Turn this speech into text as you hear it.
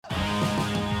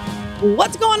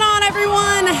What's going on,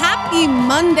 everyone? Happy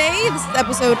Monday. This is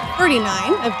episode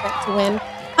 39 of Bet to Win.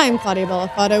 I'm Claudia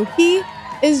Bellafato. He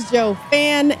is Joe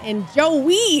Fan. And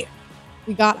Joey,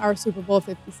 we got our Super Bowl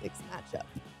 56 matchup.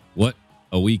 What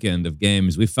a weekend of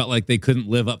games. We felt like they couldn't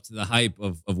live up to the hype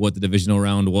of what the divisional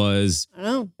round was. I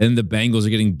know. And the Bengals are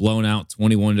getting blown out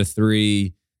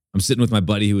 21-3. I'm sitting with my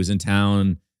buddy who was in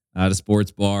town at a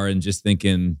sports bar and just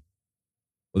thinking,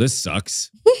 well, this sucks.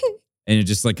 And you're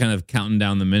just like kind of counting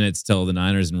down the minutes till the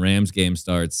Niners and Rams game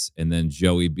starts. And then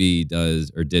Joey B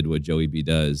did what Joey B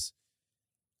does.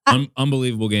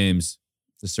 Unbelievable games.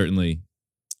 So certainly.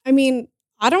 I mean,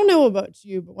 I don't know about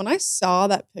you, but when I saw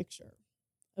that picture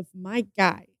of my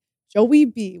guy, Joey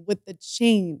B, with the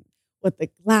chain, with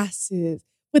the glasses,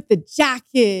 with the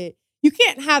jacket, you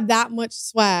can't have that much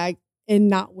swag and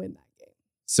not win that game.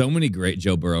 So many great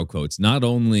Joe Burrow quotes. Not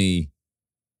only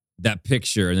that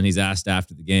picture, and then he's asked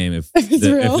after the game if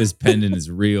his pendant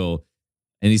is real,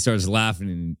 and he starts laughing,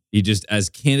 and he just, as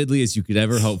candidly as you could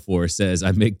ever hope for, says,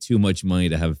 "I make too much money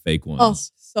to have fake ones." Oh,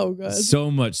 so good.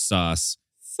 So much sauce.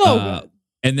 So good.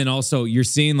 And then also you're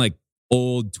seeing like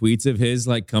old tweets of his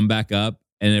like come back up,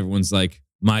 and everyone's like,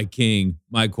 "My king,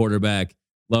 my quarterback,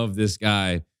 love this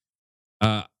guy."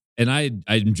 And I'm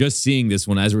just seeing this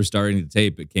one as we're starting to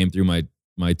tape. It came through my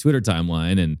Twitter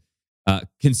timeline, and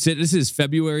this is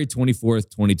February 24th,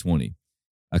 2020.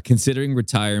 Considering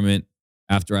retirement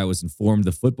after I was informed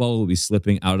the football will be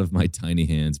slipping out of my tiny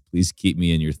hands. Please keep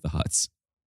me in your thoughts.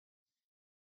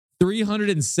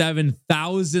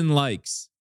 307,000 likes.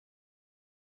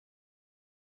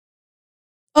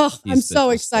 Oh, I'm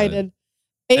so excited.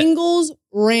 Bengals,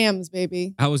 Rams,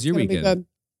 baby. How was your weekend? Good.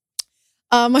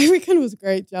 My weekend was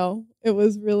great, Joe. It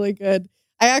was really good.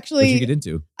 What did you get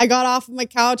into? I got off of my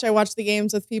couch. I watched the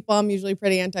games with people. I'm usually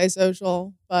pretty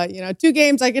antisocial, but 2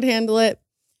 games I could handle it.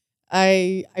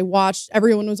 I watched.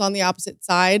 Everyone was on the opposite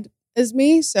side as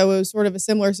me, so it was sort of a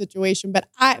similar situation. But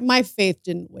my faith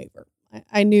didn't waver.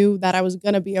 I knew that I was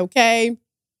going to be okay.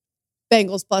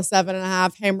 Bengals plus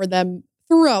 7.5. Hammered them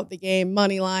throughout the game.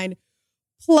 Money line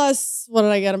plus, what did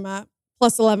I get them at?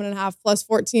 Plus 11.5. Plus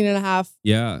 14.5.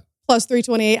 Yeah. Plus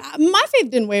 328. My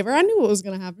faith didn't waver. I knew what was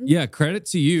going to happen. Yeah, credit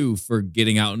to you for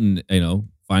getting out and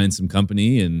finding some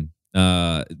company and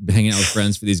hanging out with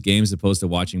friends for these games, as opposed to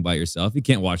watching by yourself. You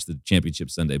can't watch the championship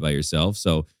Sunday by yourself.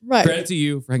 So Credit to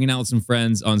you for hanging out with some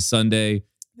friends on Sunday.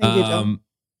 Thank you, Joe.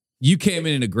 You came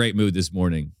in a great mood this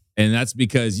morning, and that's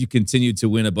because you continued to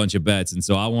win a bunch of bets. And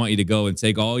so I want you to go and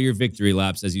take all your victory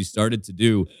laps as you started to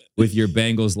do with your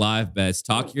Bengals live bets.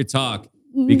 Talk your talk.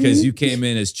 Because you came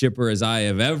in as chipper as I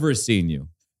have ever seen you.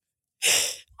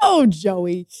 Oh,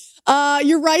 Joey.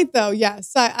 You're right, though.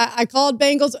 Yes, I called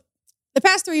Bengals. The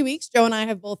past 3 weeks, Joe and I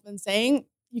have both been saying,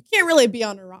 you can't really be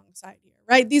on the wrong side here,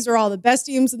 right? These are all the best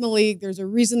teams in the league. There's a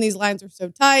reason these lines are so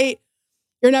tight.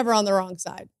 You're never on the wrong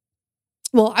side.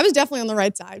 Well, I was definitely on the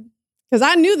right side because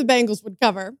I knew the Bengals would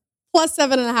cover. Plus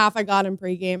 7.5 I got in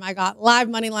pregame. I got live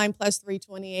money line plus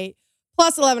 328,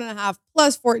 plus 11.5,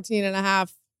 plus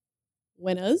 14.5.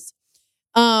 Winners.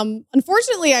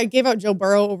 Unfortunately, I gave out Joe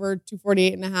Burrow over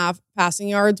 248.5 passing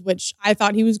yards, which I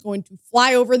thought he was going to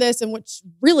fly over this, and which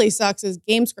really sucks is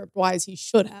game script wise, he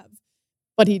should have,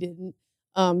 but he didn't.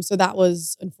 So that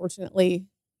was unfortunately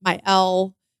my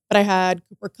L. But I had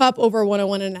Cooper Kupp over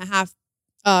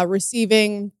 101.5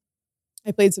 receiving.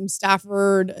 I played some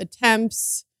Stafford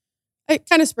attempts. I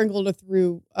kind of sprinkled it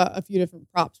through a few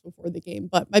different props before the game,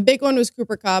 but my big one was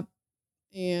Cooper Kupp.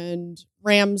 And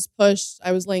Rams pushed.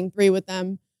 I was laying 3 with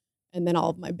them. And then all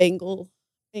of my Bengal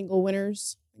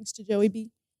winners, thanks to Joey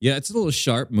B. Yeah, it's a little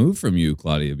sharp move from you,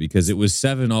 Claudia, because it was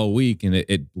 7 all week, and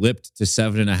it blipped to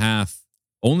 7.5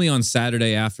 only on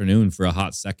Saturday afternoon for a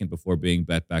hot second before being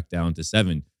bet back down to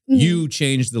 7. Mm-hmm. You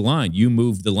changed the line. You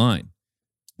moved the line.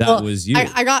 That was you.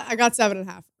 I got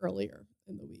 7.5 earlier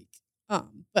in the week.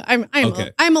 But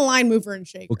I'm a line mover and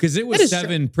shaker. Well, because it was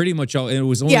 7 pretty much all, and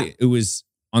it was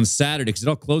on Saturday because it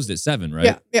all closed at 7,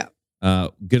 right? Yeah.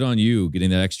 Good on you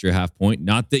getting that extra half point.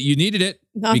 Not that you needed it.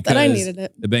 Not that I needed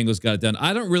it. The Bengals got it done.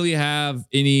 I don't really have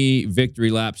any victory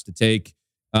laps to take.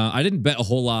 I didn't bet a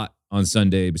whole lot on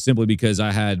Sunday, but simply because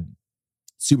I had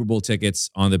Super Bowl tickets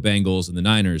on the Bengals and the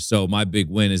Niners. So my big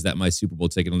win is that my Super Bowl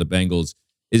ticket on the Bengals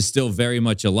is still very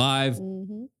much alive.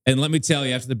 Mm-hmm. And let me tell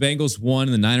you, after the Bengals won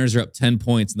and the Niners are up 10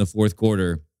 points in the fourth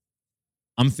quarter,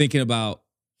 I'm thinking about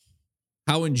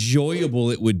how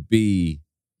enjoyable it would be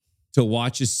to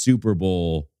watch a Super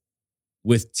Bowl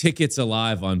with tickets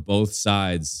alive on both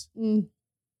sides.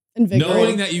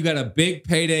 Knowing that you got a big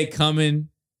payday coming.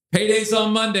 Payday's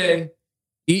on Monday.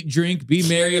 Eat, drink, be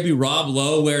merry. I'll be Rob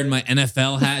Lowe wearing my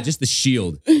NFL hat, just the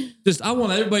shield. I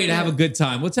want everybody to have a good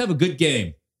time. Let's have a good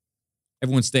game.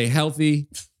 Everyone stay healthy.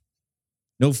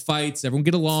 No fights. Everyone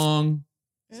get along.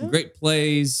 Some great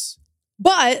plays.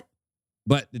 But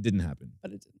it didn't happen.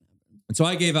 And so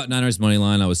I gave out Niners money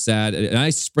line. I was sad. And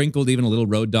I sprinkled even a little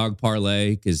road dog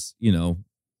parlay because,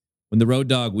 when the road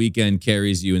dog weekend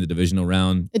carries you in the divisional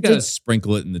round, you got to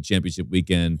sprinkle it in the championship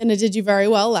weekend. And it did you very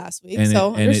well last week. And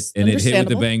so it hit with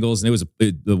the Bengals. And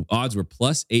the odds were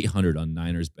plus 800 on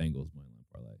Niners Bengals money line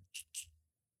parlay.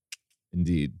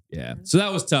 Indeed. Yeah. So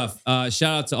that was tough.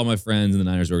 Shout out to all my friends in the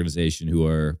Niners organization who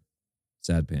are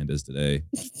sad pandas today,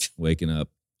 waking up.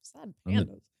 Sad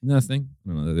pandas. Nothing. I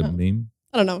don't know. They're a meme.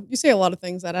 I don't know. You say a lot of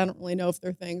things that I don't really know if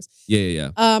they're things.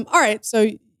 Yeah. All right. So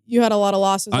you had a lot of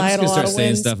losses. I had a lot of wins. I'm just going to start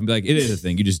saying stuff and be like, it is a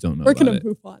thing. You just don't know We're about gonna it.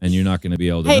 Move on. And you're not going to be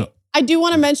able to know. I do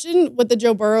want to mention with the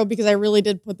Joe Burrow, because I really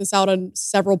did put this out on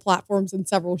several platforms and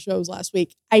several shows last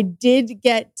week. I did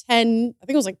get 10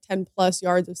 plus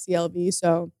yards of CLV.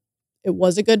 So it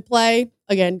was a good play.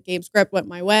 Again, game script went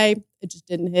my way. It just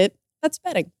didn't hit. That's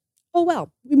betting. Oh,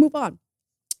 well, we move on.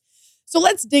 So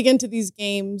let's dig into these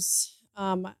games.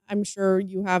 I'm sure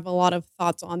you have a lot of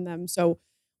thoughts on them. So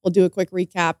we'll do a quick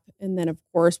recap. And then, of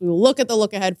course, we will look at the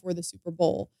look ahead for the Super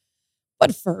Bowl.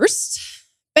 But first,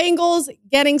 Bengals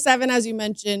getting 7, as you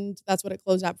mentioned. That's what it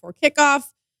closed out for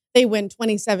kickoff. They win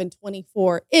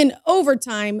 27-24 in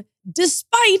overtime,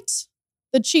 despite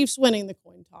the Chiefs winning the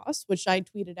coin toss, which I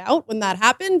tweeted out when that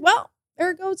happened. Well,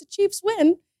 there goes a Chiefs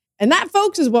win. And that,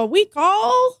 folks, is what we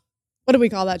call, what do we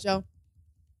call that, Joe?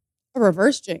 A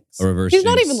reverse jinx. He's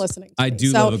not even listening to me. I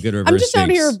do love a good reverse jinx. I'm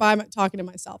just out here talking to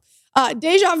myself.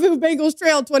 Deja vu, Bengals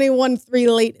trailed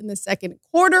 21-3 late in the second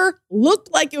quarter.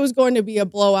 Looked like it was going to be a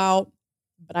blowout,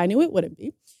 but I knew it wouldn't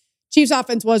be. Chiefs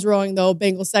offense was rolling, though.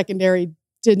 Bengals secondary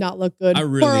did not look good.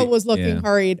 Burrow was looking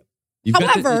hurried. You've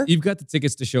got the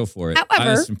tickets to show for it.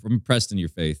 However, I'm impressed in your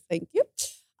faith. Thank you.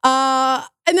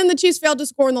 And then the Chiefs failed to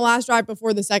score in the last drive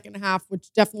before the second half,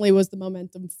 which definitely was the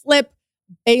momentum flip.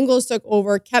 Bengals took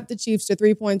over, kept the Chiefs to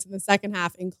 3 points in the second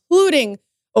half, including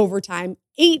overtime.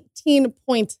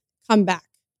 18-point comeback.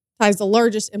 Ties the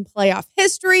largest in playoff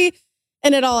history.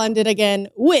 And it all ended again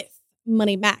with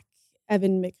Money Mac,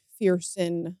 Evan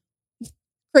McPherson.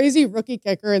 Crazy rookie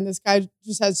kicker, and this guy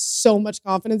just has so much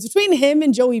confidence. Between him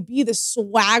and Joey B, the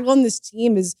swag on this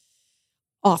team is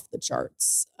off the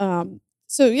charts.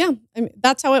 So, yeah, I mean,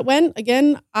 that's how it went.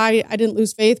 Again, I didn't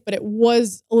lose faith, but it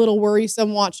was a little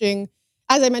worrisome watching.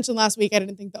 As I mentioned last week, I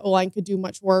didn't think the O-line could do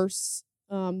much worse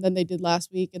than they did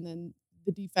last week. And then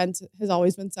the defense has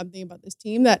always been something about this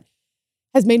team that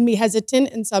has made me hesitant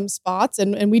in some spots.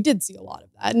 And we did see a lot of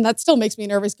that. And that still makes me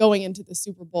nervous going into the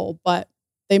Super Bowl. But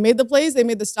they made the plays. They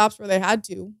made the stops where they had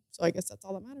to. So I guess that's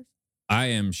all that matters. I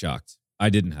am shocked. I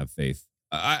didn't have faith.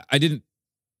 I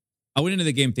went into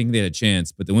the game thinking they had a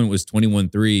chance. But then when it was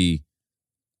 21-3,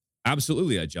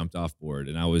 absolutely I jumped off board.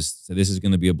 And said, this is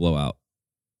going to be a blowout.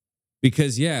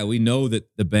 Because, yeah, we know that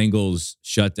the Bengals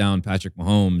shut down Patrick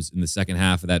Mahomes in the second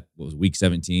half of that, week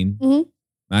 17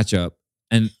 matchup.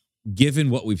 And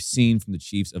given what we've seen from the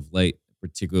Chiefs of late,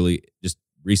 particularly just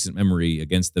recent memory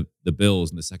against the Bills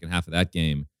in the second half of that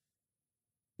game,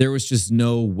 there was just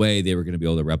no way they were going to be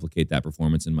able to replicate that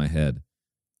performance in my head.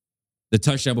 The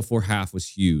touchdown before half was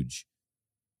huge.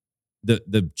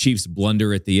 The Chiefs'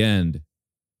 blunder at the end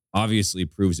obviously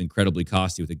proves incredibly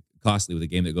costly with a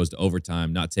game that goes to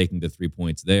overtime, not taking the 3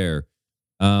 points there.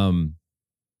 You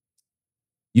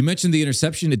mentioned the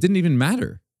interception. It didn't even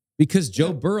matter because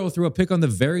Joe Burrow threw a pick on the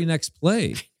very next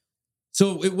play.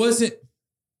 So it wasn't,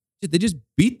 they just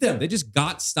beat them. They just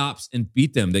got stops and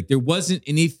beat them. Like there wasn't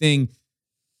anything.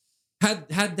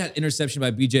 Had that interception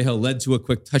by BJ Hill led to a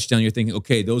quick touchdown, you're thinking,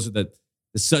 okay, those are the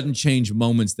sudden change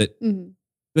moments that,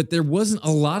 but there wasn't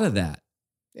a lot of that.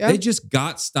 Yeah. They just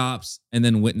got stops and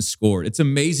then went and scored. It's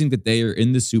amazing that they are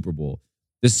in the Super Bowl,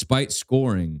 despite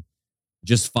scoring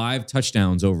just 5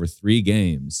 touchdowns over 3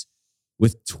 games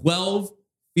with 12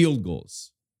 field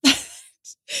goals.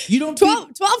 You don't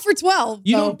 12 for 12.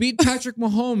 You don't beat Patrick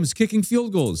Mahomes kicking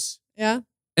field goals. Yeah.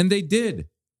 And they did.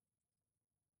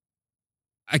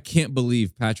 I can't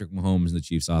believe Patrick Mahomes and the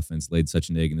Chiefs offense laid such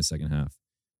an egg in the second half.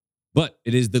 But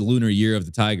it is the lunar year of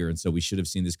the Tiger, and so we should have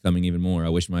seen this coming even more. I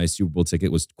wish my Super Bowl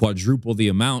ticket was quadruple the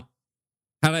amount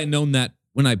had I known that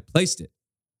when I placed it.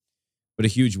 But a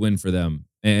huge win for them.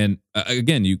 And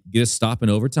again, you get a stop in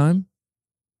overtime.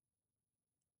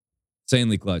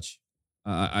 Insanely clutch.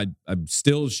 I'm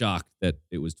still shocked that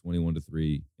it was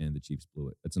 21-3 and the Chiefs blew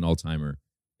it. That's an all-timer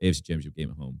AFC Championship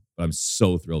game at home. But I'm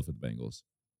so thrilled for the Bengals.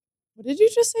 What did you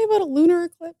just say about a lunar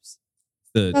eclipse?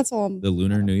 That's all. The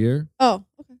Lunar New Year. Oh,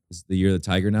 okay. Is the year of the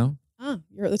Tiger now?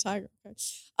 You're the Tiger.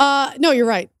 Okay. No, you're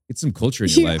right. Get some culture in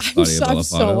your life, Claudia I'm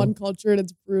so Balafato. uncultured.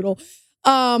 It's brutal.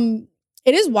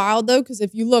 It is wild, though, because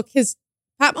if you look,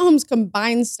 Pat Mahomes'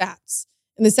 combined stats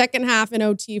in the second half in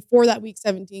OT for that Week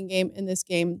 17 game in this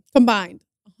game combined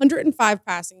 105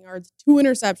 passing yards, 2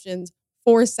 interceptions,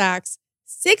 4 sacks,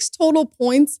 6 total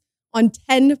points on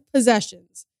 10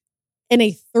 possessions, and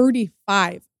a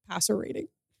 35 passer rating.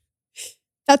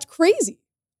 That's crazy.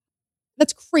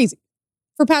 That's crazy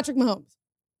for Patrick Mahomes.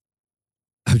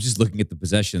 I was just looking at the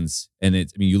possessions, and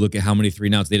you look at how many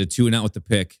 3-and-outs. They had a 2-and-out with the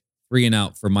pick,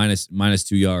 3-and-out for minus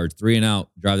 2 yards, 3-and-out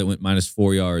drive that went minus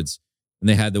 4 yards, and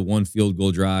they had the 1 field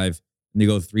goal drive, and they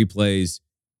go 3 plays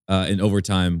in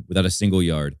overtime without a single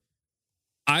yard.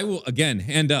 I will, again,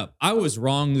 hand up. I was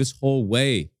wrong this whole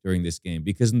way during this game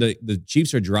because the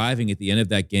Chiefs are driving at the end of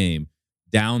that game,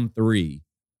 down 3.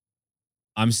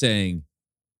 I'm saying,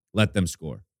 let them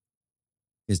score.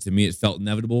 Because to me, it felt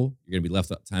inevitable. You're going to be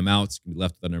left up timeouts. You're going to be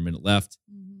left with under a minute left.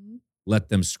 Mm-hmm. Let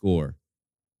them score.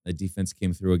 The defense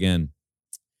came through again.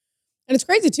 And it's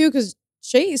crazy, too, because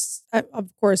Chase, of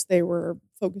course, they were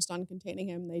focused on containing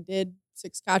him. They did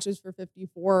 6 catches for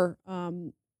 54.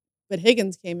 But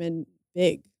Higgins came in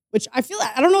big, which I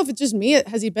don't know if it's just me.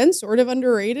 Has he been sort of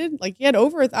underrated? Like, he had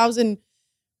over 1,000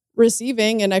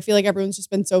 receiving, and I feel like everyone's just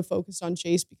been so focused on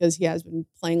Chase because he has been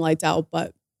playing lights out.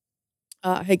 But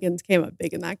Higgins came up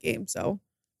big in that game. So,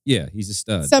 yeah, he's a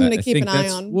stud. Something to keep an eye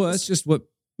on. Well, that's just what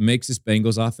makes this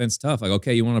Bengals offense tough. Like,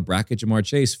 okay, you want to bracket Jamar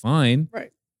Chase, fine.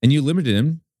 Right. And you limited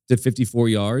him to 54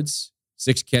 yards,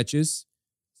 6 catches.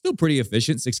 Still pretty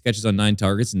efficient, 6 catches on 9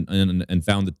 targets and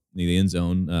found the end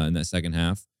zone in that second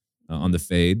half on the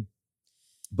fade.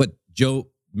 But Joe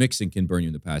Mixon can burn you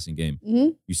in the passing game. Mm-hmm.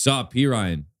 You saw P.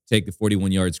 Ryan take the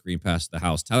 41-yard screen pass to the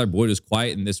house. Tyler Boyd was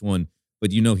quiet in this one,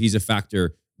 but he's a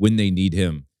factor when they need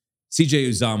him. CJ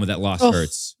Uzomah, that loss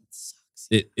hurts.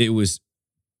 It was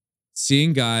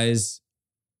seeing guys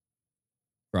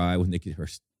cry when they get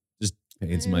hurt. Just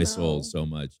pains my soul so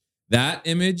much. That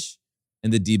image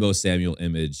and the Deebo Samuel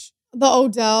image. The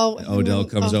Odell. Odell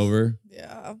comes over.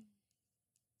 Yeah.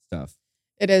 Tough.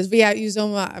 It is. But yeah,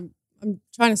 Uzomah, I'm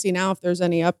trying to see now if there's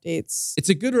any updates. It's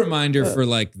a good reminder for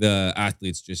like the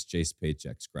athletes just chase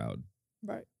paychecks crowd.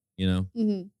 Right.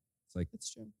 Mm-hmm. It's like,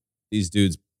 it's true. These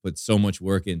dudes put so much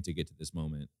work in to get to this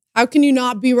moment. How can you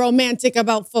not be romantic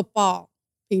about football,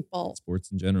 people?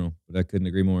 Sports in general, but I couldn't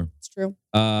agree more. It's true.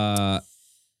 Bengals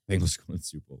going to the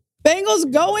Super Bowl.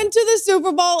 Bengals go into the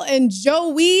Super Bowl, and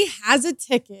Joey has a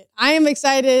ticket. I am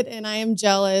excited, and I am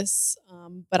jealous,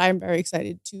 but I'm very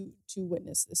excited to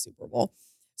witness the Super Bowl.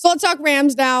 So let's talk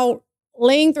Rams now.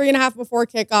 Laying 3.5 before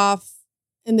kickoff,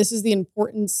 and this is the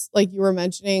importance, like you were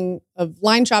mentioning, of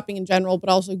line shopping in general, but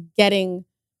also getting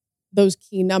those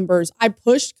key numbers. I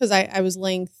pushed because I was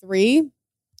laying 3,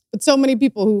 but so many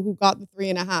people who got the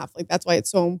 3.5. Like, that's why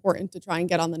it's so important to try and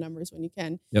get on the numbers when you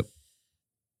can. Yep.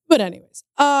 But anyways,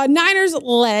 Niners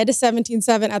led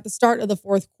 17-7 at the start of the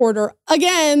 4th quarter.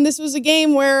 Again, this was a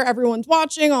game where everyone's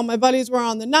watching. All my buddies were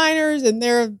on the Niners, and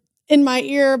they're in my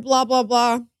ear, blah, blah,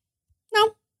 blah.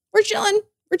 No, we're chilling.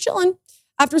 We're chilling.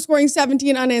 After scoring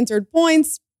 17 unanswered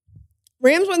points,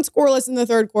 Rams went scoreless in the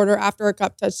 3rd quarter after a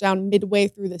Kupp touchdown midway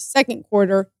through the 2nd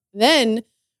quarter. Then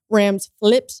Rams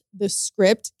flipped the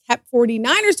script, kept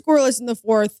 49ers scoreless in the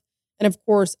 4th, and of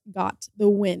course got the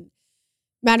win.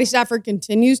 Matty Stafford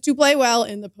continues to play well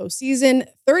in the postseason.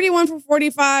 31 for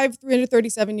 45,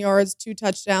 337 yards, 2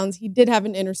 touchdowns. He did have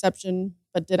an interception,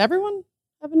 but did everyone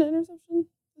have an interception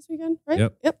this weekend?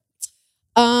 Right? Yep.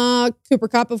 Cooper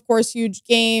Kupp, of course, huge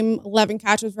game. 11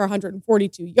 catches for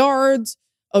 142 yards.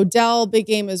 Odell, big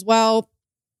game as well.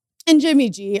 And Jimmy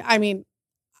G, I mean,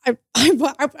 I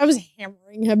was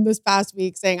hammering him this past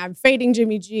week saying I'm fading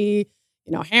Jimmy G,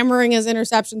 hammering his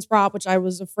interceptions prop, which I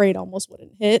was afraid almost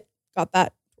wouldn't hit. Got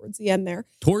that towards the end there.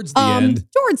 Towards the end?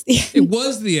 Towards the end. It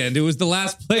was the end. It was the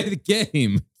last play of the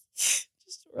game.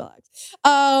 Just relax.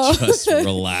 Just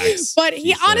relax. But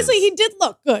he did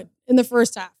look good in the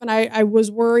first half. And I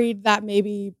was worried that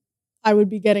maybe I would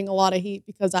be getting a lot of heat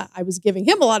because I was giving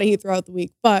him a lot of heat throughout the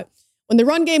week. But when the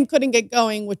run game couldn't get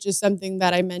going, which is something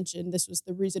that I mentioned, this was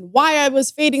the reason why I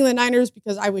was fading the Niners,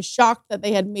 because I was shocked that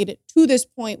they had made it to this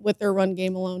point with their run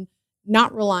game alone,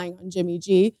 not relying on Jimmy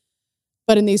G.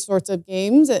 But in these sorts of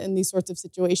games, in these sorts of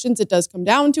situations, it does come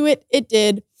down to it. It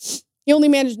did. He only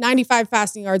managed 95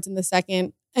 passing yards in the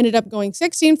second, ended up going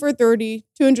 16 for 30,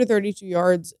 232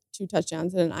 yards, 2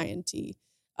 touchdowns, and an INT.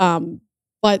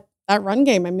 But that run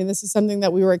game, I mean, this is something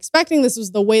that we were expecting. This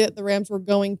was the way that the Rams were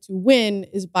going to win,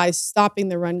 is by stopping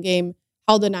the run game,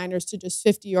 held the Niners to just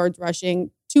 50 yards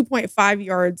rushing, 2.5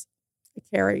 yards a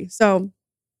carry. So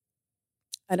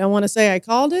I don't want to say I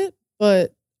called it,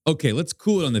 but Okay, let's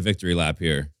cool it on the victory lap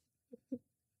here.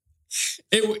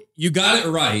 You got it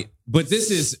right, but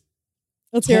this is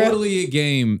totally a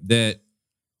game that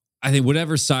I think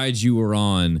whatever side you were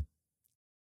on,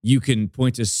 you can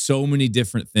point to so many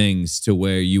different things to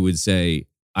where you would say,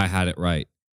 I had it right.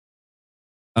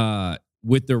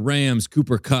 With the Rams,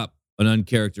 Cooper Kupp, an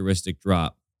uncharacteristic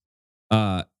drop.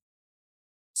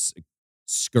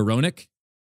 Skowronek,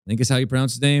 I think is how you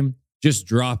pronounce his name, just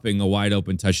dropping a wide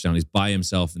open touchdown. He's by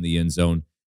himself in the end zone.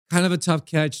 Kind of a tough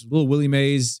catch, little Willie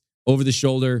Mays over the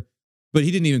shoulder, but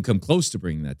he didn't even come close to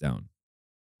bringing that down.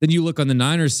 Then you look on the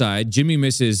Niners side, Jimmy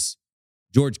misses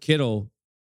George Kittle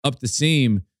up the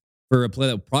seam for a play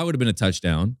that probably would have been a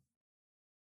touchdown.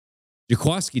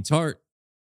 Jaquiski Tartt,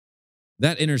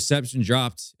 that interception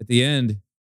dropped at the end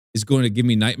is going to give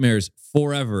me nightmares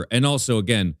forever. And also,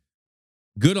 again,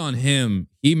 good on him.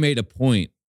 He made a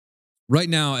point. Right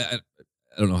now, I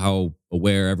don't know how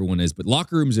aware everyone is, but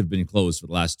locker rooms have been closed for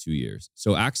the last 2 years.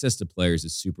 So access to players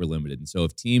is super limited. And so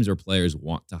if teams or players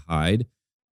want to hide,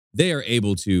 they are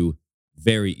able to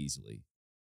very easily.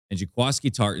 And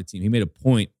Jaquiski Tartt, the team, he made a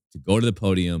point to go to the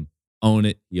podium, own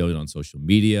it. He owned it on social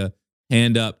media,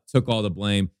 hand up, took all the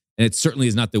blame. And it certainly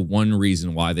is not the one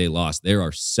reason why they lost. There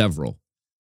are several.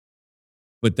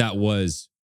 But that was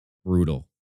brutal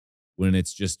when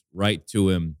it's just right to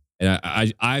him.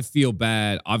 And I feel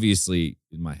bad. Obviously,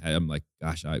 in my head, I'm like,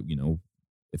 gosh,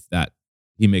 if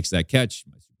he makes that catch,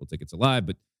 my Super Bowl ticket's alive.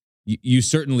 But you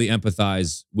certainly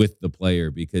empathize with the player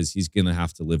because he's going to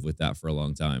have to live with that for a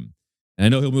long time. And I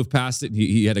know he'll move past it.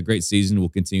 He had a great season, will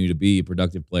continue to be a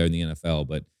productive player in the NFL.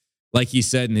 But like he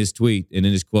said in his tweet and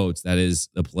in his quotes, that is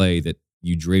the play that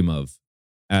you dream of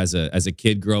as a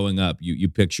kid growing up. You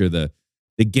picture the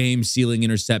game-sealing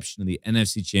interception in the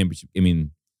NFC Championship. I mean,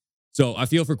 so I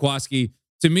feel for Jaquiski.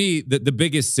 To me, the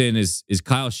biggest sin is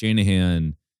Kyle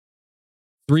Shanahan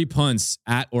 3 punts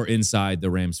at or inside the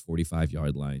Rams'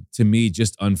 45-yard line. To me,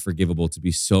 just unforgivable to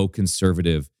be so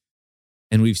conservative.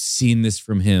 And we've seen this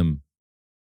from him.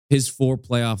 His 4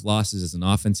 playoff losses as an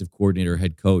offensive coordinator,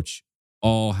 head coach,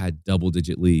 all had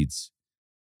double-digit leads.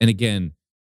 And again,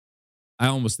 I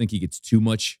almost think he gets too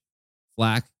much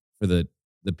flack for the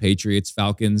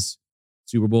Patriots-Falcons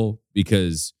Super Bowl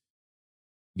because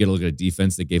you got to look at a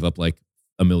defense that gave up like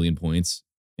 1 million points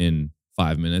in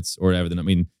 5 minutes or whatever. I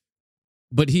mean,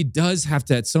 but he does have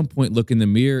to at some point look in the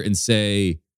mirror and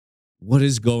say, what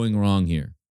is going wrong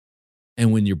here?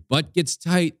 And when your butt gets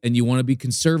tight and you want to be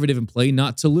conservative and play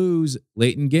not to lose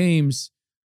late in games,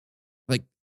 like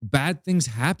bad things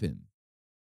happen.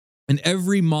 And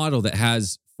every model that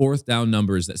has 4th down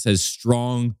numbers that says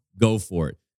strong, go for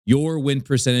it. Your win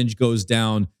percentage goes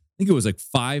down. I think it was like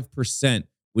 5%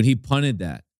 when he punted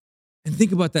that. And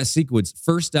think about that sequence.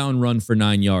 1st down run for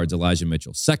 9 yards, Elijah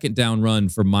Mitchell. 2nd down run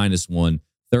for -1.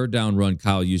 3rd down run,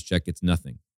 Kyle Juszczyk gets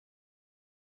nothing.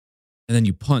 And then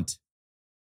you punt.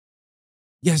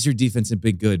 Yes, your defense has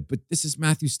been good, but this is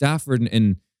Matthew Stafford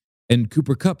and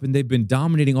Cooper Kupp, and they've been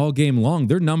dominating all game long.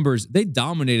 Their numbers, they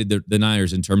dominated the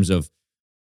Niners in terms of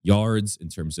yards, in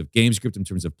terms of game script, in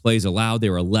terms of plays allowed. They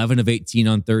were 11 of 18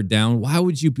 on 3rd down. Why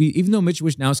would you be, even though Mitch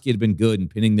Wishnowsky had been good and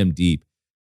pinning them deep,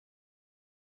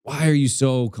 why are you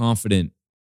so confident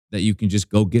that you can just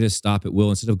go get a stop at will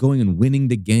instead of going and winning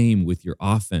the game with your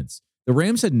offense? The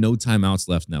Rams had no timeouts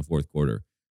left in that 4th quarter.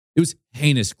 It was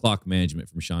heinous clock management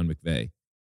from Sean McVay,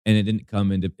 and it didn't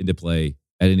come into play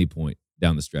at any point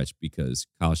down the stretch because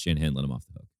Kyle Shanahan let him off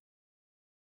the hook.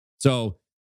 So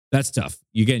that's tough.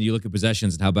 Again, you look at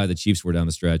possessions and how bad the Chiefs were down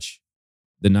the stretch.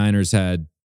 The Niners had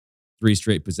 3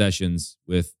 straight possessions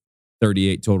with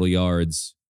 38 total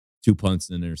yards, 2 punts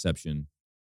and an interception.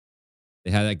 They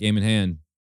had that game in hand.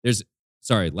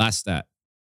 Last stat.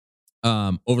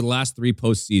 Over the last 3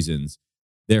 postseasons,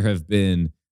 there have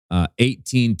been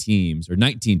 19 teams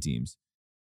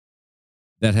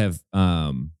that have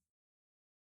had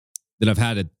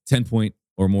a 10-point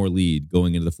or more lead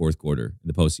going into the 4th quarter in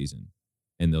the postseason.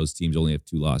 And those teams only have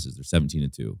 2 losses. They're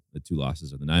 17-2. The 2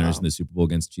 losses are the Niners in the Super Bowl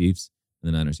against Chiefs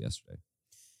and the Niners yesterday.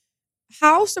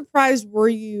 How surprised were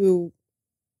you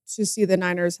to see the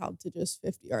Niners held to just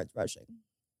 50 yards rushing?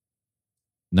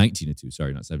 19-2.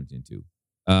 Sorry, not 17-2.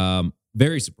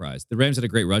 Very surprised. The Rams had a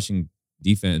great rushing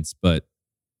defense, but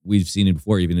we've seen it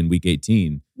before, even in week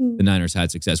 18, the Niners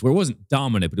had success where it wasn't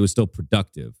dominant, but it was still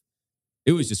productive.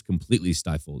 It was just completely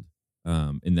stifled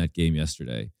in that game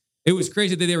yesterday. It was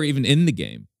crazy that they were even in the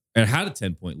game and had a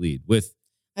 10-point lead with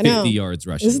 50 yards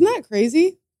rushing. Isn't that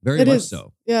crazy? Very much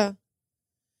so. Yeah.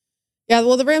 Yeah,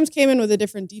 well, the Rams came in with a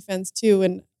different defense too,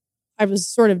 and I was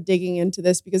sort of digging into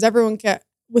this because everyone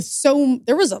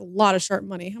there was a lot of sharp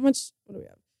money. How much, what do we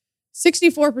have?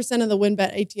 64% of the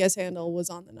WinBet ATS handle was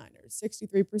on the Niners.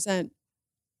 63%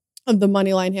 of the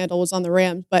money line handle was on the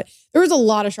Rams. But there was a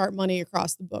lot of sharp money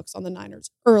across the books on the Niners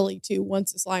early, too,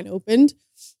 once this line opened.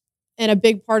 And a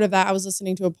big part of that, I was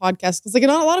listening to a podcast because, like,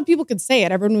 not a lot of people could say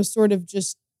it. Everyone was sort of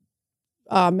just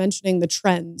mentioning the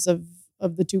trends of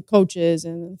the two coaches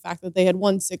and the fact that they had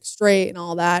won 6 straight and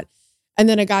all that. And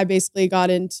then a guy basically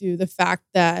got into the fact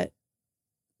that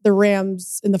the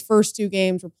Rams in the first 2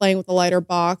 games were playing with a lighter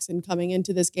box, and coming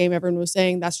into this game, everyone was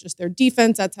saying that's just their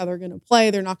defense. That's how they're going to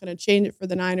play. They're not going to change it for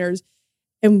the Niners.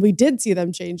 And we did see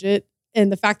them change it.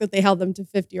 And the fact that they held them to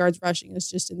 50 yards rushing is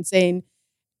just insane.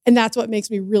 And that's what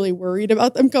makes me really worried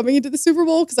about them coming into the Super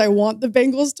Bowl, because I want the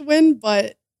Bengals to win.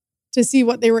 But to see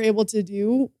what they were able to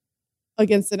do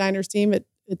against the Niners team, it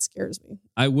scares me.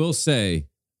 I will say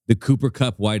the Cooper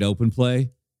Kupp wide open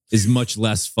play is much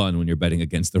less fun when you're betting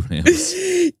against the Rams.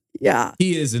 Yeah.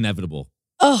 He is inevitable.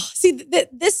 Oh, see,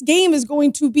 this game is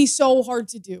going to be so hard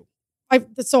to do.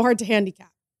 It's so hard to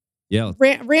handicap. Yeah.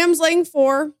 Rams laying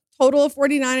 4, total of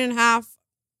 49.5.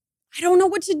 I don't know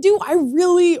what to do. I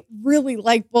really, really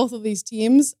like both of these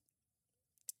teams.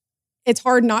 It's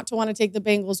hard not to want to take the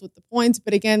Bengals with the points.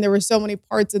 But again, there were so many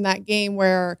parts in that game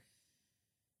where,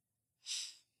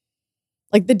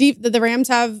 like, the Rams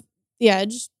have the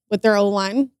edge with their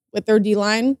O-line, with their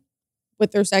D-line,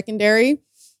 with their secondary.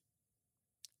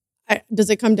 Does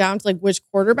it come down to, like, which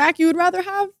quarterback you would rather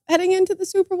have heading into the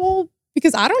Super Bowl?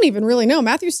 Because I don't even really know.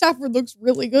 Matthew Stafford looks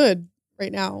really good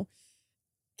right now.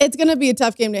 It's going to be a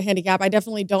tough game to handicap. I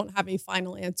definitely don't have a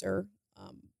final answer.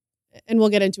 And we'll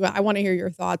get into it. I want to hear your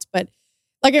thoughts. But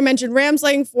like I mentioned, Rams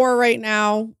laying 4 right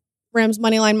now. Rams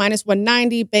money line minus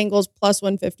 190. Bengals plus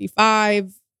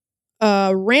 155.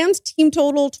 Rams team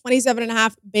total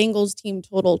 27.5. Bengals team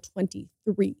total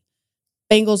 23.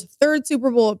 Bengals' 3rd Super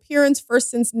Bowl appearance,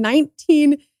 first since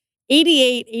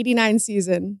 1988-89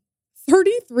 season.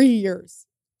 33 years.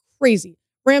 Crazy.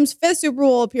 Rams' 5th Super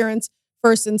Bowl appearance,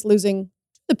 first since losing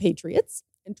to the Patriots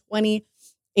in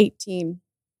 2018.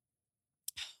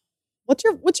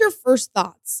 What's your first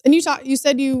thoughts? And you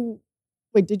said did you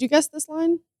guess this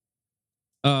line?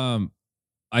 I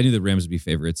knew the Rams would be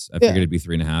favorites. I figured it'd be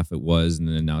 3.5. It was, and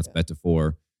then now it's bet to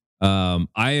 4. I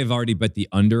have already bet the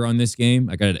under on this game.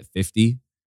 I got it at 50.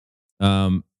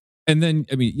 And then,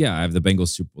 I mean, I have the Bengals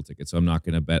Super Bowl ticket, so I'm not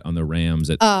going to bet on the Rams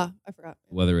at. I forgot.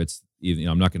 Whether it's even,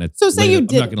 I'm not going to. So say you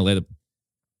did. I'm not going to lay the.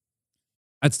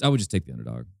 I would just take the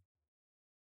underdog.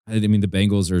 I mean, the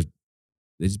Bengals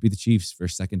they just beat the Chiefs for a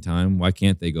second time. Why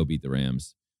can't they go beat the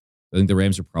Rams? I think the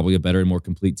Rams are probably a better and more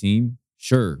complete team.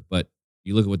 Sure, but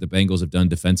you look at what the Bengals have done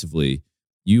defensively.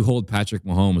 You hold Patrick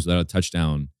Mahomes without a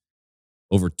touchdown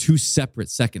over 2 separate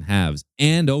second halves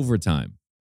and overtime.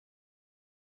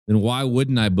 Then why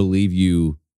wouldn't I believe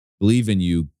in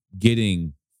you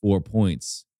getting 4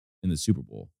 points in the Super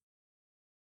Bowl?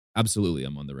 Absolutely,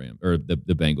 I'm on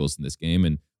the Bengals in this game.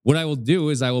 And what I will do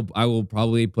is I will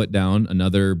probably put down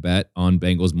another bet on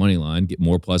Bengals money line, get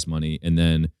more plus money, and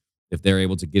then if they're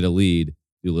able to get a lead,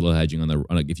 do a little hedging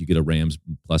if you get a Rams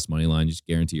plus money line, just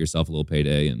guarantee yourself a little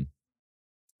payday and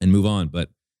move on. But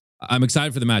I'm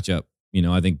excited for the matchup. You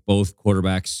know, I think both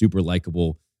quarterbacks super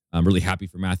likable. I'm really happy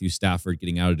for Matthew Stafford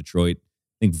getting out of Detroit.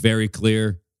 I think very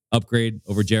clear upgrade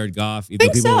over Jared Goff. Even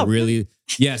though people really,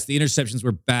 yes, the interceptions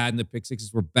were bad and the pick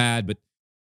sixes were bad, but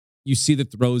you see the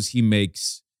throws he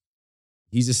makes.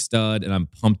 He's a stud, and I'm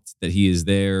pumped that he is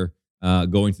there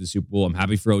going to the Super Bowl. I'm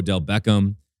happy for Odell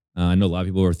Beckham. I know a lot of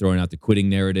people are throwing out the quitting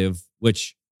narrative,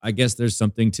 which I guess there's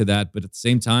something to that. But at the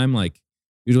same time, like,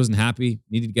 he wasn't happy,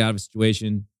 needed to get out of a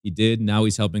situation. He did. Now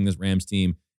he's helping this Rams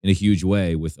team in a huge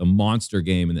way with a monster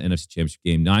game in the NFC Championship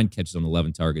game. 9 catches on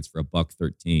 11 targets for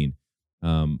 $113.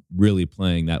 Really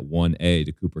playing that 1A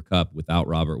to Cooper Kupp without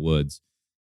Robert Woods.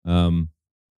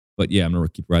 But yeah, I'm going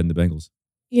to keep riding the Bengals.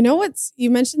 You know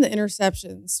you mentioned the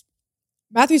interceptions.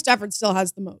 Matthew Stafford still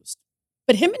has the most.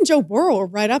 But him and Joe Burrow are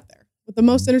right up there with the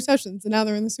most interceptions, and now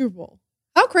they're in the Super Bowl.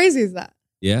 How crazy is that?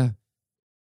 Yeah.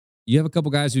 You have a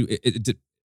couple guys who,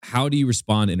 how do you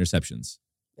respond to interceptions?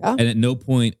 Yeah. And at no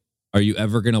point are you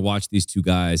ever going to watch these two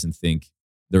guys and think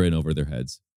they're in over their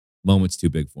heads. Moment's too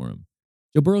big for him.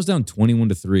 Joe Burrow's down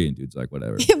 21-3, and dude's like,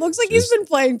 whatever. It looks like he's been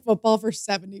playing football for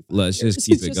 75 Let's years. just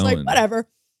keep he's it just going. Like, whatever.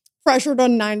 Pressured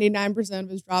on 99% of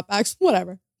his dropbacks.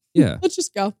 Whatever. Yeah. Let's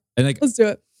just go. And like, let's do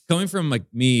it. Coming from like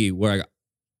me, where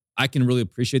I can really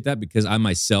appreciate that because I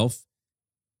myself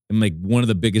am like one of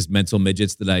the biggest mental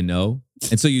midgets that I know.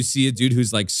 And so you see a dude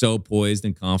who's like so poised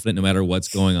and confident no matter what's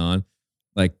going on.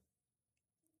 Like,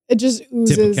 it just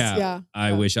oozes. Tip of cap. Yeah.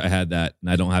 I wish I had that, and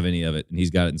I don't have any of it. And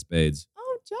he's got it in spades.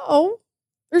 Oh, Joe.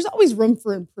 There's always room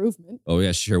for improvement. Oh,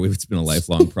 yeah, sure. It's been a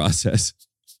lifelong process.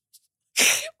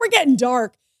 We're getting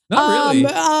dark. Not really.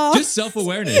 Just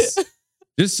self-awareness.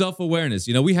 Just self-awareness.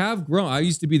 You know, we have grown. I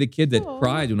used to be the kid that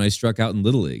cried when I struck out in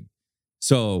Little League.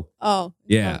 So,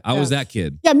 yeah, I was that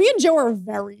kid. Yeah, me and Joe are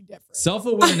very different.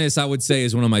 Self-awareness, I would say,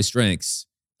 is one of my strengths.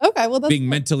 Okay, well, that's being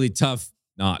mentally tough,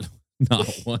 not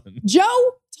one.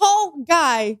 Joe, tall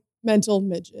guy, mental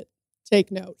midget.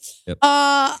 Take note. Yep.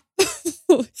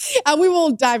 And we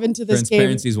will dive into this game.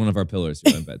 Transparency is one of our pillars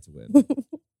here on Bet to Win. I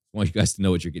want you guys to know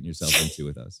what you're getting yourself into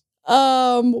with us.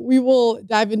 We will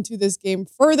dive into this game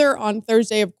further on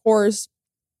Thursday, of course.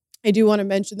 I do want to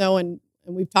mention, though, and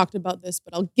we've talked about this,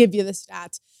 but I'll give you the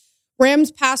stats.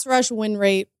 Rams pass rush win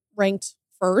rate ranked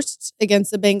first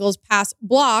against the Bengals pass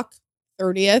block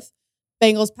 30th.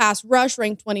 Bengals pass rush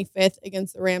ranked 25th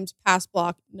against the Rams pass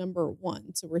block number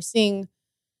 1. So we're seeing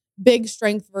big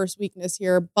strength versus weakness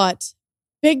here, but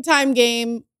big time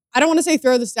game. I don't want to say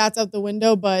throw the stats out the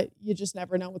window, but you just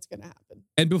never know what's going to happen.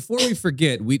 And before we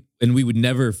forget, we would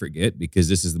never forget because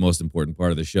this is the most important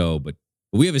part of the show, but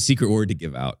we have a secret word to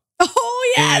give out.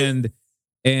 Oh, yes.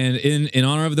 And in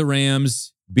honor of the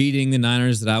Rams beating the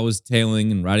Niners that I was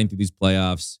tailing and riding through these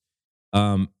playoffs,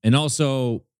 and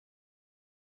also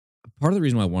part of the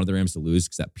reason why I wanted the Rams to lose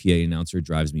because that PA announcer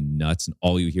drives me nuts, and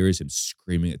all you hear is him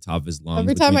screaming at the top of his lungs.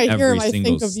 Every time I hear him, I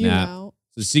think of you now.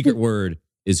 So the secret word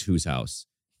is whose house,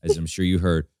 as I'm sure you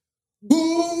heard.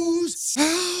 Whose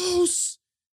house?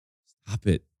 Stop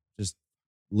it. Just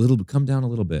come down a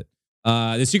little bit.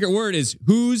 The secret word is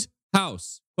whose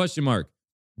house? Question mark.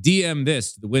 DM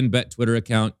this to the WynnBET Twitter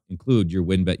account. Include your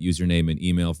WynnBET username and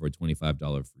email for a $25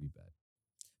 free bet.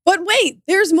 But wait,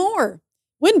 there's more.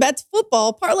 WynnBET's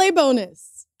football parlay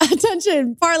bonus.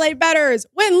 Attention, parlay bettors.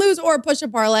 Win, lose, or push a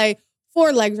parlay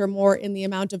 4 legs or more in the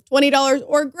amount of $20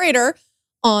 or greater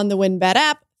on the WynnBET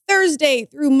app. Thursday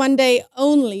through Monday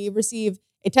only. Receive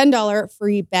a $10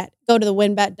 free bet. Go to the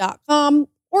WynnBET.com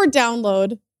or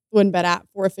download the WynnBET app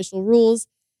for official rules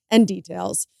and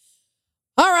details.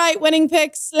 All right, winning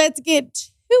picks. Let's get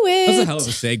to it. That was a hell of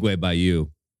a segue by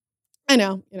you. I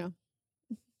know,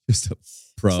 Just a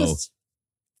pro.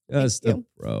 Just a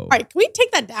pro. All right, can we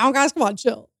take that down, guys? Come on,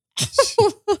 chill.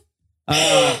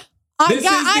 I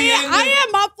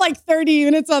am up like 30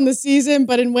 units on the season,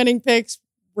 but in winning picks,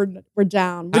 we're down. We're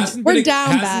down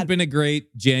bad. Hasn't been a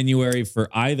great January for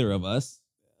either of us.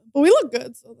 But we look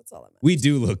good, so that's all that matters. We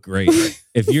do look great.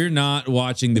 If you're not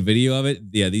watching the video of it,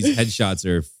 yeah, these headshots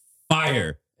are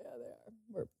fire. Yeah,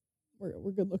 they are.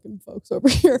 We're good looking folks over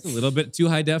here. It's a little bit too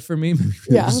high def for me.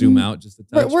 Yeah. Zoom out just a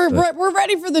touch. We're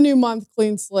ready for the new month,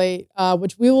 clean slate,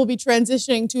 which we will be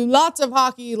transitioning to lots of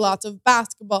hockey, lots of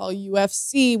basketball,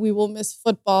 UFC. We will miss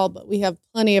football, but we have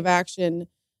plenty of action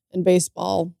in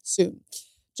baseball soon.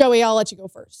 Joey, I'll let you go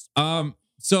first.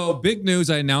 So big news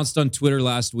I announced on Twitter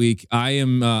last week.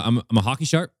 I'm a hockey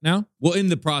sharp now. Well, in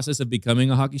the process of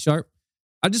becoming a hockey sharp.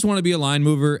 I just want to be a line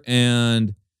mover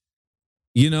and,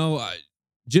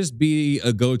 just be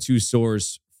a go-to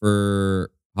source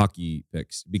for hockey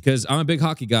picks because I'm a big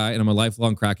hockey guy and I'm a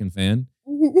lifelong Kraken fan.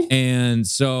 And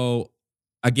so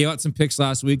I gave out some picks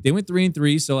last week. They went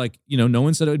 3-3. So no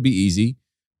one said it would be easy,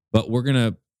 but we're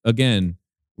going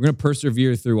to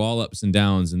persevere through all ups and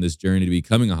downs in this journey to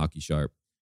becoming a hockey sharp.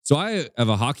 So I have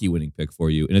a hockey winning pick for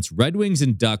you and it's Red Wings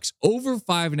and Ducks over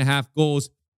 5.5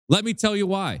 goals. Let me tell you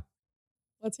why.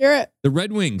 Let's hear it. The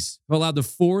Red Wings have allowed the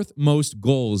 4th most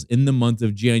goals in the month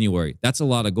of January. That's a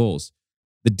lot of goals.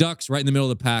 The Ducks right in the middle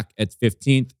of the pack at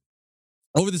 15th.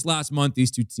 Over this last month,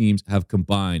 these two teams have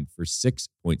combined for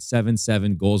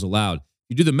 6.77 goals allowed. If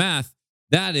you do the math,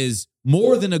 that is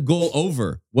more than a goal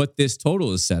over what this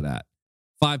total is set at.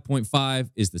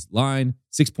 5.5 is this line.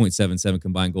 6.77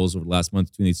 combined goals over the last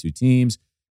month between these two teams.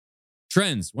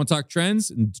 Trends. Want to talk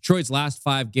trends? In Detroit's last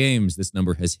 5 games, this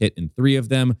number has hit in 3 of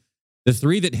them. The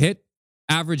 3 that hit,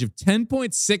 average of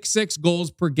 10.66 goals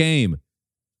per game.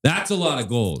 That's a lot of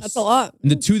goals. That's a lot.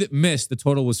 And the 2 that missed, the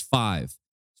total was 5. So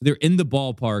they're in the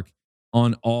ballpark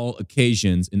on all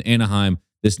occasions. In Anaheim,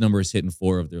 this number is hitting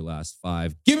 4 of their last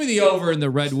 5. Give me the over in the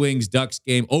Red Wings Ducks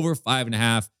game, over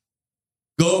 5.5.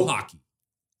 Go hockey.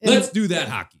 Let's do that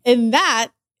hockey. And that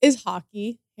is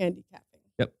hockey handicapping.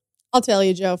 Yep. I'll tell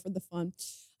you, Joe, for the fun.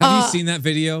 Have you seen that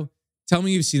video? Tell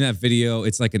me you've seen that video.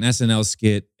 It's like an SNL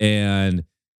skit, and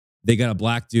they got a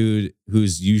black dude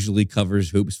who's usually covers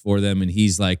hoops for them, and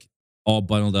he's like all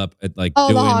bundled up at the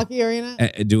hockey arena,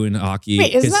 doing hockey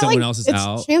because someone else is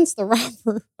out. Chance the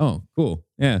Rapper. Oh, cool.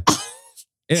 Yeah,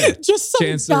 yeah. Just some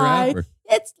Chance guy. The Rapper.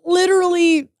 It's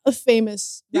literally a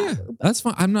famous rapper. Yeah, that's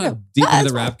fine. I'm not deep into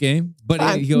the rap game,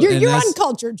 but you're as,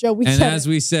 uncultured, Joe. As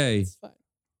we say,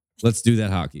 Let's do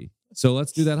that hockey. So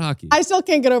let's do that hockey. I still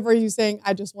can't get over you saying,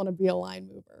 I just want to be a line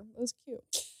mover. That was cute.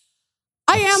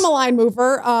 I am a line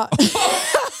mover.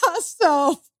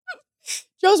 So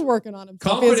Joe's working on him.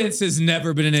 Confidence has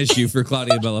never been an issue for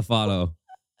Claudia Bellafato.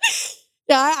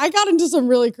 Yeah, I got into some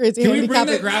really crazy Can we handicapping.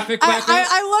 bring the graphic back up?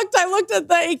 I looked at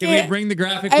the AK. Can we bring the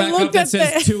graphic back up that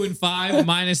says 2 and 5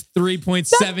 minus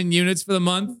 3.7 units for the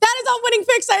month? That is on Winning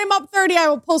Picks. I am up 30. I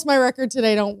will post my record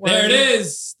today. Don't worry. There it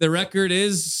is. The record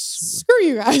is... Screw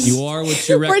you guys. You are what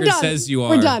your record says you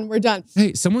are. We're done.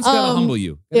 Hey, someone's got to humble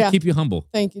you. Got to keep you humble.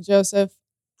 Thank you, Joseph.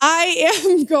 I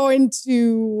am going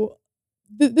to...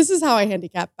 This is how I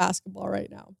handicap basketball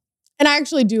right now. And I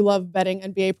actually do love betting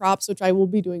NBA props, which I will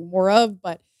be doing more of.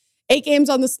 But 8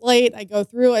 games on the slate. I go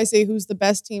through. I say who's the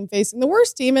best team facing the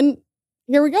worst team. And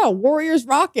here we go. Warriors,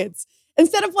 Rockets.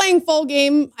 Instead of playing full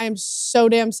game, I am so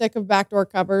damn sick of backdoor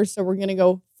covers. So we're going to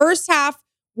go first half,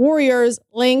 Warriors,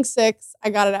 laying 6. I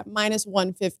got it at minus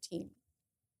 115.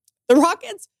 The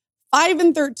Rockets,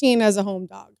 5-13 as a home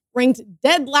dog. Ranked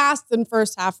dead last in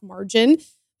first half margin.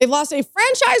 They've lost a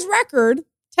franchise record,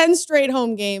 10 straight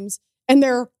home games. And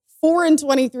they're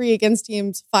 4-23 against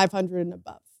teams 500 and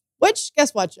above. Which,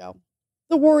 guess what, Joe?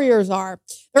 The Warriors are.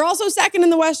 They're also second in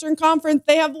the Western Conference.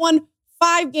 They have won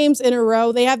 5 games in a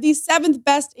row. They have the 7th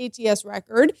best ATS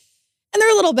record. And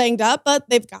they're a little banged up, but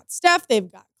they've got Steph.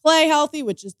 They've got Clay healthy,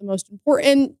 which is the most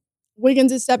important.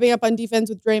 Wiggins is stepping up on defense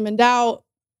with Draymond out.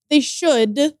 They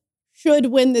should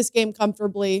win this game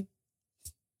comfortably.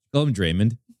 Call him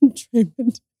Draymond.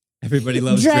 Draymond. Everybody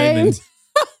loves Draymond.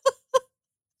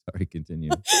 Sorry,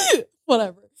 continue.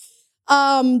 Whatever.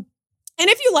 And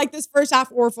if you like this first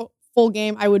half or full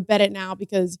game, I would bet it now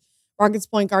because Rockets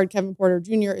point guard Kevin Porter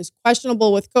Jr. is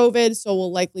questionable with COVID, so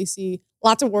we'll likely see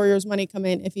lots of Warriors money come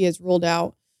in if he is ruled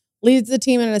out. Leads the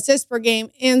team in assists per game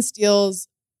and steals.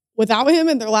 Without him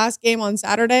in their last game on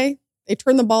Saturday, they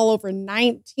turned the ball over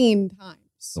 19 times.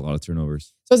 That's a lot of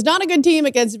turnovers. So it's not a good team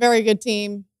against a very good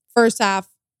team. First half,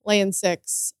 laying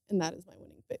 6, and that is my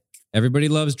winning pick. Everybody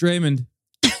loves Draymond.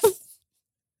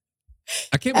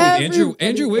 I can't believe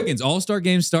Andrew Wiggins, all-star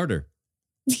game starter.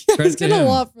 He's getting a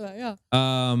lot for that, yeah.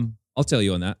 I'll tell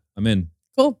you on that. I'm in.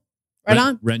 Cool.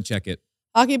 On. Rent check it.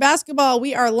 Hockey basketball,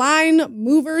 we are line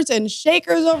movers and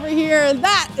shakers over here.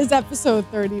 That is episode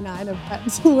 39 of Bet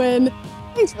to Win.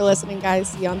 Thanks for listening, guys.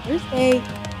 See you on Thursday.